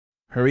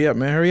Hurry up,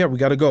 man. Hurry up. We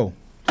gotta go.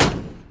 All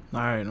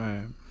right,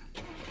 man.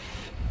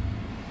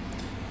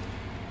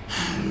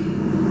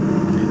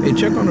 Hey,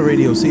 check on the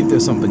radio. See if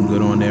there's something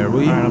good on there,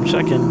 will you? All right, I'm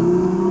checking.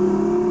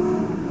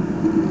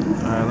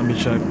 All right, let me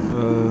check.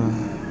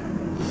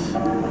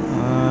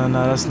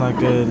 Nah, that's not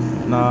good.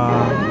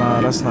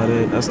 Nah, that's not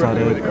it. That's not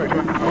it.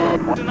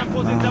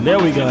 Nah, there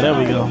we go. There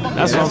we go.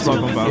 That's what I'm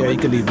talking about. Yeah, you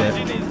can leave that.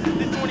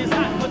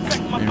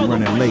 You're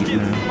running late,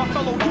 man.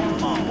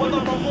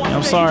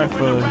 I'm sorry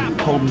for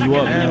holding you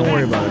up, man. Don't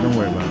worry about it. Don't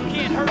worry about it.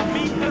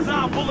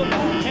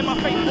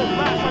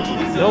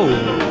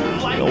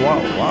 Yo,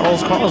 why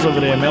those cars over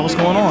there, man? What's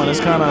going on? It's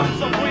kind of.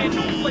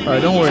 All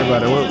right, don't worry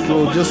about it.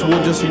 We'll just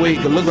wait.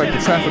 It look like the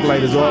traffic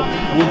light is off.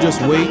 We'll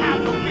just wait,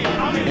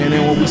 and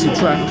then when we see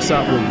traffic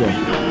stop, we'll go.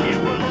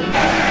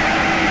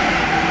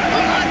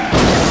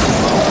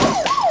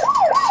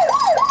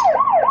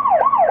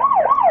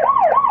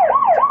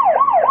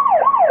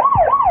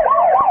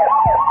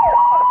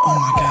 Oh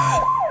my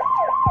God.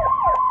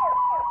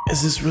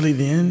 Is this really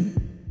the end?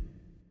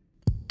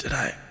 Did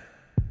I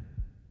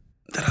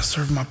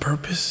serve my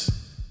purpose?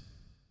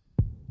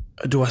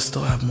 Or do I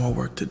still have more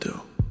work to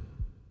do?